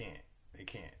 They can't.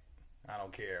 I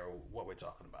don't care what we're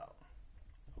talking about.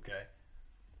 Okay?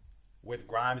 With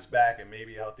Grimes back and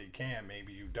maybe a healthy Cam,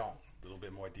 maybe you don't. A little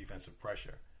bit more defensive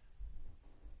pressure.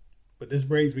 But this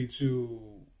brings me to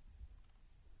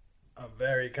a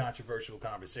very controversial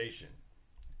conversation.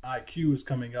 IQ is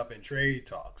coming up in trade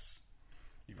talks.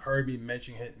 You've heard me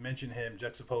mention him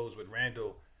juxtaposed with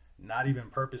Randle, not even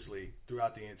purposely,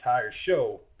 throughout the entire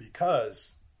show,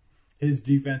 because his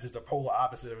defense is the polar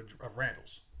opposite of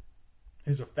Randle's.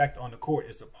 His effect on the court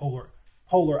is the polar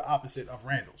opposite of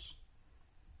Randle's.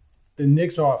 The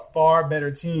Knicks are a far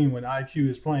better team when IQ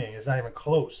is playing. It's not even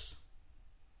close.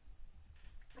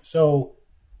 So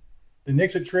the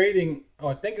Knicks are trading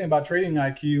or thinking about trading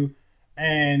IQ,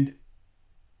 and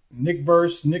Nick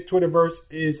Twitterverse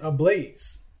is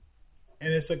ablaze.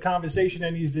 And it's a conversation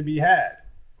that needs to be had.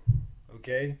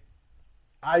 Okay?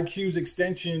 IQ's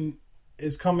extension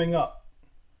is coming up.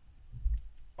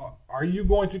 Are you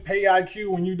going to pay IQ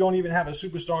when you don't even have a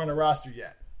superstar on the roster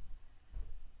yet?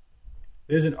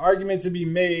 There's an argument to be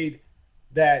made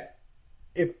that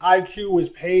if IQ was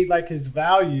paid like his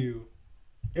value,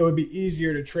 it would be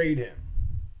easier to trade him.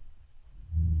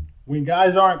 When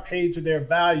guys aren't paid to their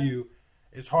value,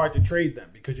 it's hard to trade them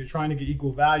because you're trying to get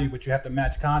equal value, but you have to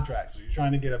match contracts. So you're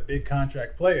trying to get a big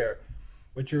contract player,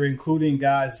 but you're including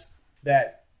guys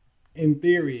that, in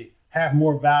theory, have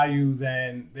more value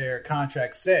than their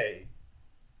contracts say,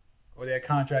 or their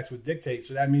contracts would dictate.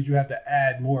 So that means you have to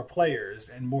add more players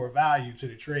and more value to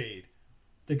the trade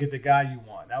to get the guy you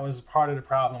want. That was part of the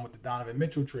problem with the Donovan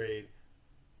Mitchell trade.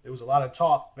 There was a lot of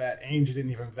talk that Ainge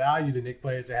didn't even value the Knicks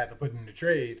players they had to put in the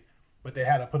trade, but they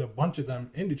had to put a bunch of them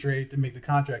in the trade to make the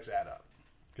contracts add up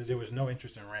because there was no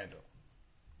interest in Randle.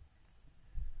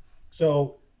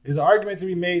 So there's an argument to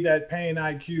be made that paying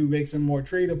IQ makes him more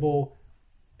tradable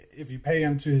if you pay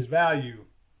him to his value.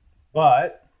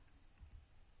 But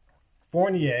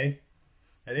Fournier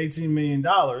at $18 million,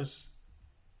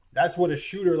 that's what a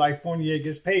shooter like Fournier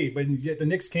gets paid, but yet the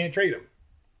Knicks can't trade him.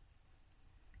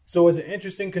 So it's an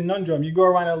interesting conundrum. You go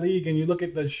around the league and you look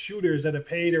at the shooters that are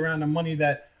paid around the money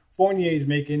that Fournier is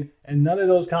making, and none of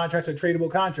those contracts are tradable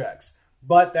contracts.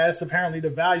 But that's apparently the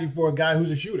value for a guy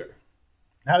who's a shooter.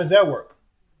 How does that work?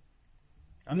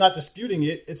 I'm not disputing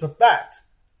it. It's a fact.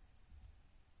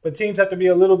 But teams have to be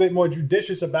a little bit more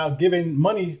judicious about giving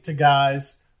money to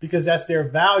guys because that's their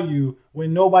value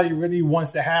when nobody really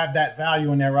wants to have that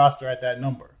value in their roster at that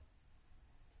number.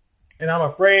 And I'm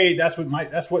afraid that's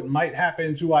what might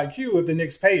happen to IQ if the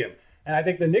Knicks pay him. And I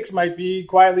think the Knicks might be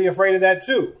quietly afraid of that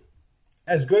too.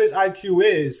 As good as IQ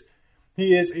is,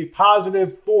 he is a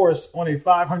positive force on a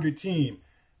 500 team,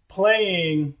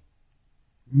 playing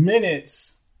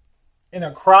minutes in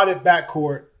a crowded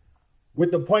backcourt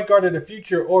with the point guard of the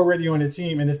future already on the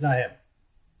team, and it's not him.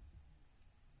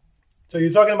 So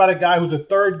you're talking about a guy who's a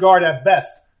third guard at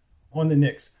best on the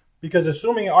Knicks. Because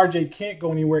assuming RJ can't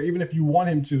go anywhere, even if you want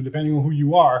him to, depending on who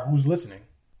you are, who's listening,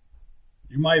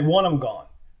 you might want him gone.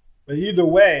 But either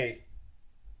way,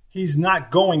 he's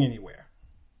not going anywhere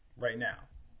right now.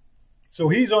 So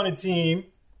he's on a team.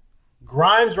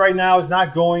 Grimes right now is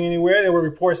not going anywhere. There were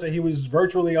reports that he was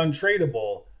virtually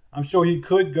untradeable. I'm sure he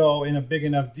could go in a big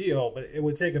enough deal, but it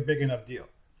would take a big enough deal.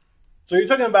 So you're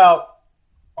talking about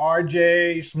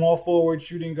RJ, small forward,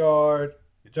 shooting guard.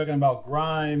 You're talking about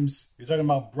Grimes. You're talking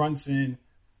about Brunson.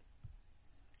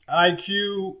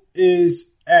 IQ is,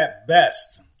 at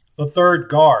best, the third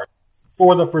guard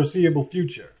for the foreseeable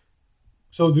future.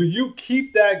 So do you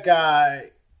keep that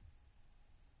guy,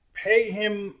 pay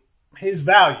him his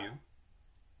value,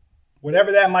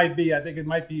 whatever that might be? I think it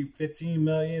might be $15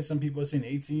 million. Some people are saying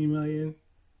 $18 million.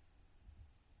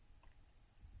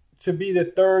 To be the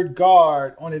third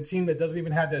guard on a team that doesn't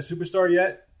even have that superstar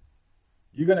yet?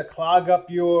 You're going to clog up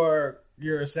your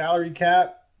salary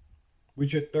cap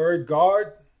with your third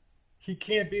guard? He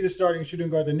can't be the starting shooting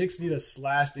guard. The Knicks need a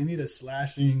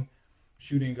slashing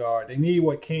shooting guard. They need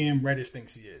what Cam Reddish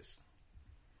thinks he is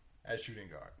as shooting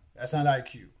guard. That's not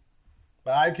IQ.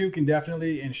 But IQ can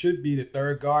definitely and should be the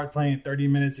third guard playing 30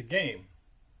 minutes a game.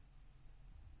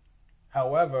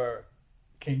 However,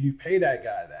 can you pay that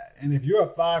guy that? And if you're a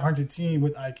 500 team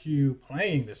with IQ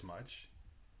playing this much,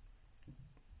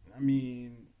 I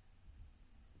mean,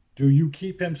 do you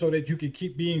keep him so that you can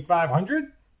keep being 500?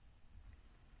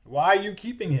 Why are you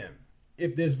keeping him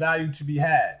if there's value to be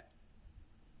had?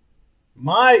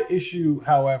 My issue,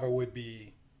 however, would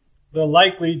be the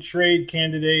likely trade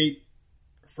candidate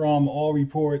from all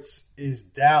reports is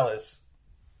Dallas.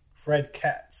 Fred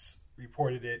Katz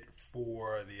reported it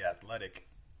for The Athletic.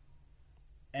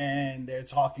 And they're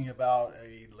talking about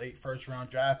a late first-round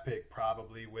draft pick,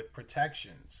 probably with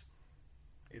protections.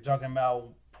 You're talking about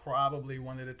probably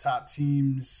one of the top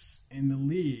teams in the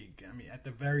league. I mean, at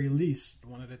the very least,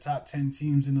 one of the top 10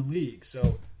 teams in the league.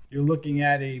 So you're looking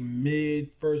at a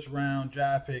mid-first-round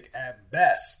draft pick at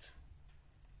best.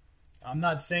 I'm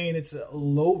not saying it's a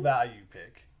low value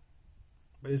pick,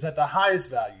 but it's at the highest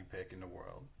value pick in the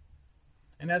world.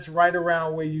 And that's right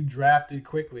around where you drafted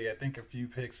quickly. I think a few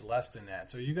picks less than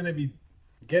that. So you're going to be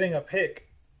getting a pick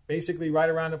basically right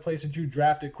around the place that you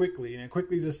drafted quickly. And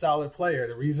quickly's a solid player.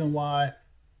 The reason why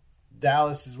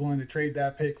Dallas is willing to trade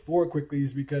that pick for quickly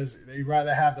is because they'd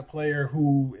rather have the player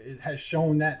who has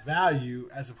shown that value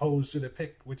as opposed to the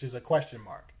pick, which is a question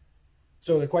mark.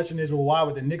 So the question is, well, why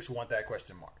would the Knicks want that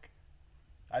question mark?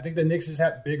 I think the Knicks just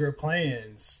have bigger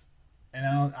plans,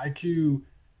 and IQ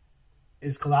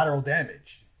is collateral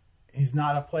damage. He's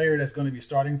not a player that's going to be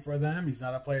starting for them. He's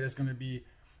not a player that's going to be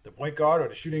the point guard or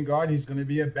the shooting guard. He's going to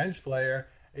be a bench player,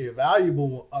 a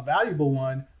valuable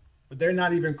one, but they're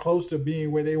not even close to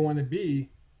being where they want to be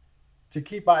to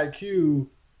keep IQ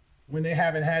when they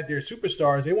haven't had their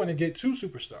superstars. They want to get 2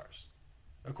 superstars,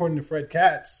 according to Fred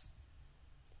Katz.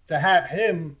 To have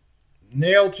him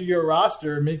nailed to your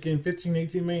roster making $15,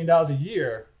 $18 million a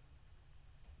year,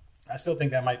 I still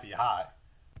think that might be high.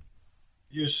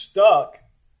 You're stuck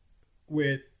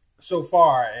with, so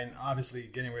far, and obviously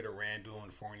getting rid of Randle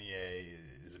and Fournier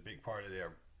is a big part of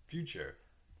their future.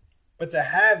 But to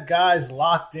have guys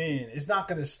locked in, it's not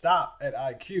going to stop at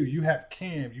IQ. You have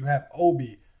Cam, you have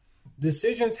Obi.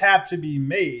 Decisions have to be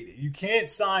made. You can't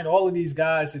sign all of these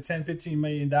guys to $10, $15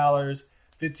 million, $15,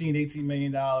 $18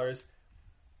 million.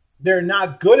 They're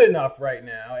not good enough right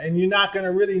now, and you're not going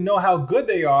to really know how good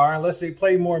they are unless they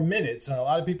play more minutes. And a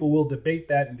lot of people will debate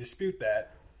that and dispute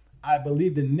that. I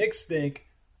believe the Knicks think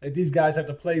that these guys have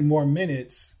to play more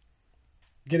minutes,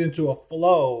 get into a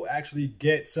flow, actually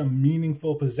get some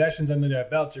meaningful possessions under their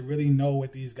belt to really know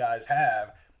what these guys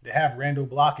have. They have Randle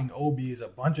blocking Obi's, a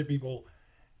bunch of people,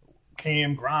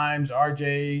 Cam, Grimes,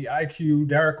 RJ, IQ,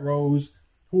 Derrick Rose,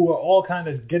 who are all kind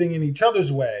of getting in each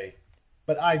other's way.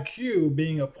 But IQ,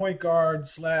 being a point guard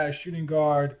 / shooting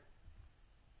guard,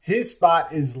 his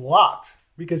spot is locked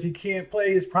because he can't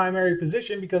play his primary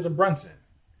position because of Brunson.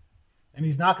 And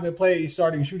he's not going to play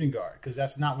starting shooting guard because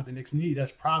that's not what the Knicks need.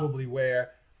 That's probably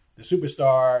where the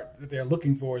superstar that they're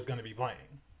looking for is going to be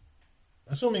playing.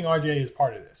 Assuming RJ is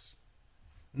part of this.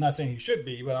 I'm not saying he should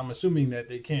be, but I'm assuming that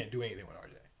they can't do anything with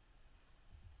RJ.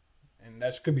 And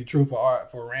that could be true for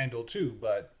Randle too,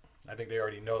 but I think they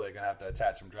already know they're going to have to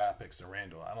attach some draft picks to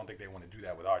Randle. I don't think they want to do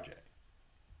that with RJ.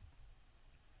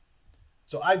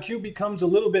 So IQ becomes a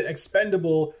little bit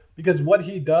expendable because what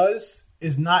he does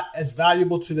is not as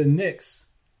valuable to the Knicks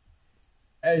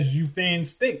as you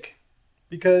fans think,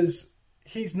 because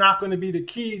he's not going to be the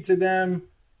key to them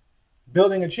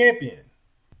building a champion.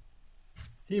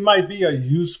 He might be a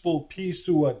useful piece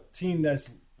to a team that's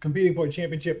competing for a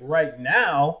championship right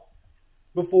now,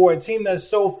 but for a team that's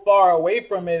so far away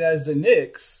from it as the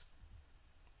Knicks,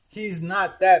 he's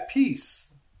not that piece.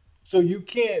 So you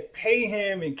can't pay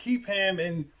him and keep him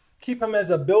as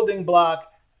a building block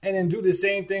and then do the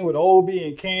same thing with Obi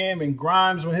and Cam and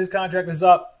Grimes when his contract is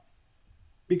up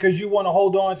because you want to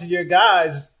hold on to your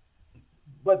guys,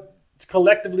 but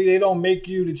collectively they don't make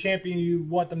you the champion you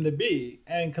want them to be.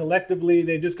 And collectively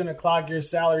they're just going to clog your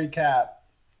salary cap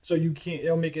so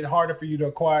it'll make it harder for you to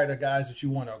acquire the guys that you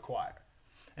want to acquire.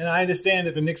 And I understand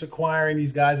that the Knicks acquiring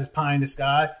these guys is pie in the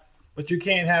sky, but you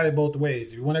can't have it both ways.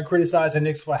 If you want to criticize the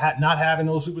Knicks for not having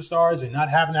those superstars and not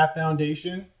having that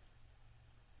foundation,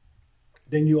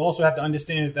 then you also have to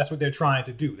understand that that's what they're trying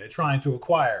to do. They're trying to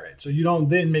acquire it. So you don't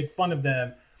then make fun of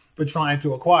them for trying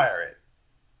to acquire it.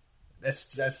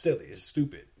 That's silly. It's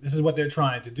stupid. This is what they're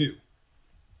trying to do.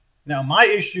 Now, my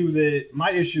issue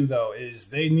though is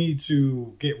they need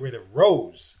to get rid of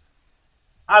Rose.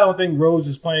 I don't think Rose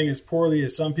is playing as poorly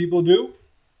as some people do.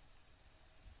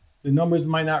 The numbers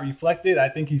might not reflect it. I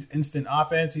think he's instant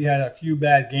offense. He had a few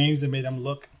bad games that made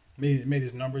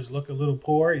his numbers look a little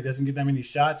poor. He doesn't get that many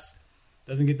shots,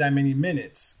 doesn't get that many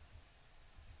minutes.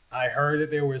 I heard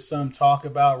that there was some talk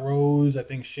about Rose. I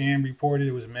think Sham reported,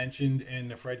 it was mentioned in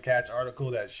the Fred Katz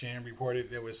article that Sham reported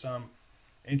there was some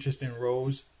interest in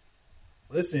Rose.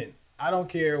 Listen, I don't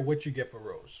care what you get for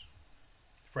Rose,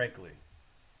 frankly.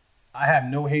 I have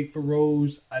no hate for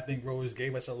Rose. I think Rose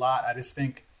gave us a lot. I just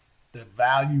think the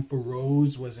value for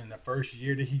Rose was in the first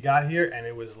year that he got here, and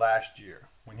it was last year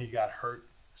when he got hurt,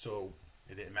 so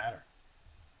it didn't matter.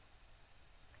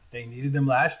 They needed him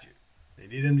last year. They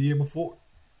needed him the year before.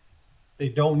 They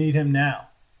don't need him now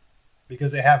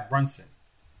because they have Brunson.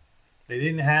 They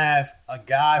didn't have a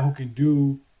guy who can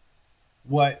do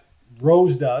what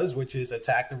Rose does, which is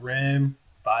attack the rim,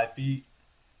 5 feet,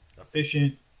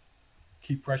 efficient,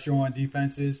 keep pressure on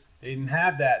defenses. They didn't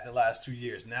have that the last 2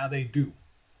 years. Now they do.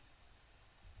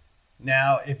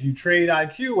 Now, if you trade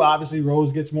IQ, obviously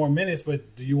Rose gets more minutes,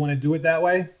 but do you want to do it that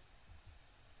way?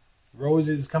 Rose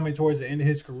is coming towards the end of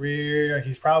his career.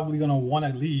 He's probably going to want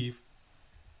to leave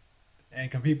and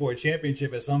compete for a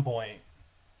championship at some point.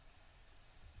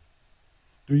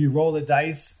 Do you roll the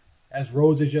dice as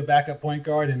Rose as your backup point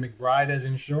guard and McBride as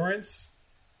insurance?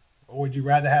 Or would you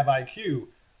rather have IQ?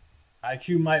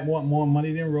 IQ might want more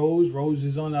money than Rose. Rose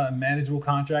is on a manageable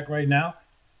contract right now.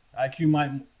 IQ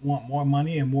might want more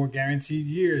money and more guaranteed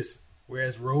years,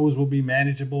 whereas Rose will be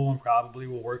manageable and probably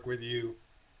will work with you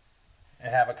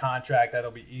and have a contract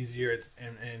that'll be easier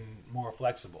and more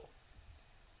flexible.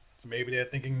 So maybe they're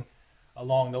thinking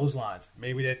along those lines.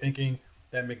 Maybe they're thinking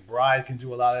that McBride can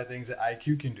do a lot of things that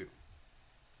IQ can do.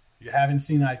 You haven't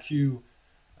seen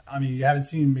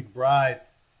McBride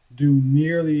do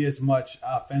nearly as much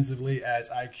offensively as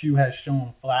IQ has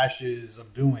shown flashes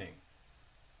of doing.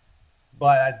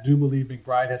 But I do believe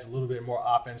McBride has a little bit more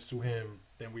offense to him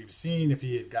than we've seen. If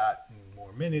he had gotten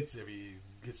more minutes, if he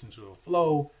gets into a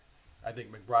flow, I think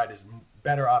McBride is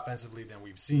better offensively than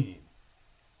we've seen.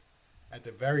 At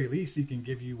the very least, he can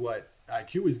give you what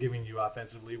IQ is giving you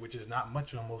offensively, which is not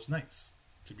much on most nights,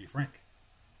 to be frank.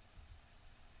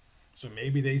 So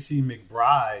maybe they see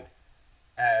McBride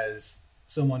as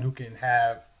someone who can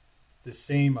have the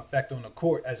same effect on the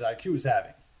court as IQ is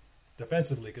having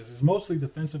defensively, because it's mostly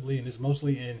defensively and it's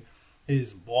mostly in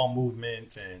his ball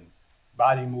movement and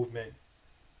body movement.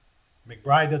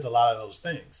 McBride does a lot of those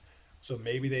things. So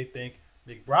maybe they think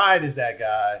McBride is that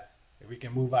guy. If we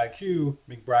can move IQ,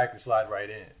 McBride can slide right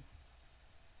in.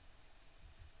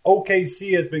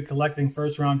 OKC has been collecting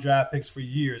first-round draft picks for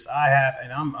years. I have,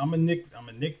 and I'm a Knick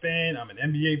fan. I'm an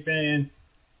NBA fan.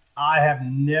 I have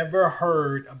never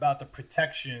heard about the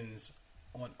protections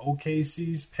on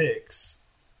OKC's picks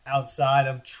outside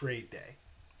of trade day.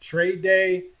 Trade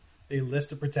day, they list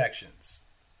the protections.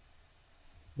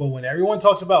 But when everyone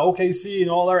talks about OKC and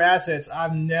all their assets,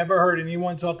 I've never heard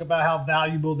anyone talk about how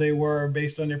valuable they were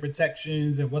based on their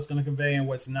protections and what's going to convey and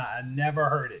what's not. I never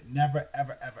heard it. Never,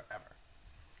 ever, ever, ever.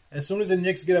 As soon as the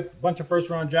Knicks get a bunch of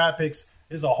first-round draft picks,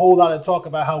 there's a whole lot of talk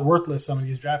about how worthless some of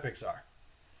these draft picks are,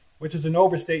 which is an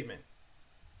overstatement.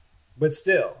 But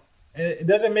still, and it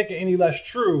doesn't make it any less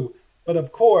true, but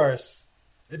of course,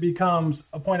 it becomes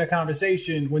a point of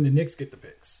conversation when the Knicks get the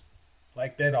picks.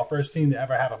 Like they're our first team to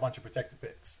ever have a bunch of protected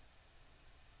picks.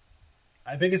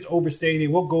 I think it's overstated.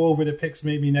 We'll go over the picks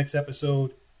maybe next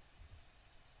episode.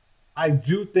 I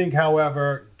do think,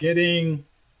 however,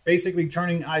 basically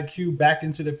turning IQ back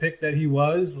into the pick that he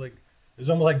was, like it's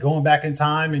almost like going back in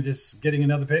time and just getting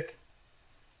another pick,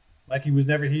 like he was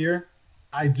never here.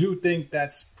 I do think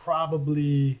that's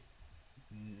probably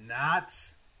not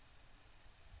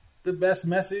the best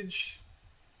message.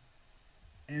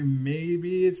 And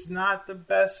maybe it's not the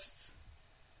best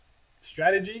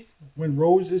strategy when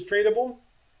Rose is tradable.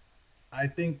 I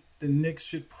think the Knicks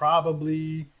should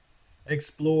probably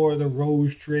explore the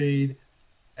Rose trade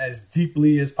as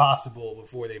deeply as possible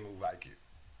before they move IQ.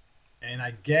 And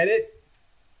I get it.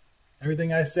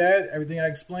 Everything I said, everything I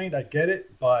explained, I get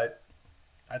it. But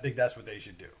I think that's what they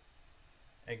should do.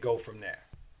 And go from there.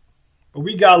 But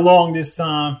we got long this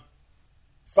time.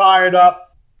 Fired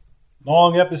up.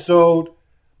 Long episode.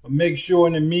 But make sure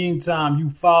in the meantime you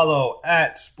follow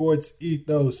at Sports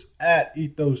Ethos, at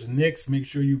Ethos Knicks. Make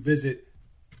sure you visit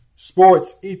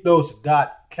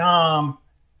sportsethos.com.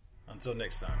 Until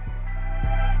next time.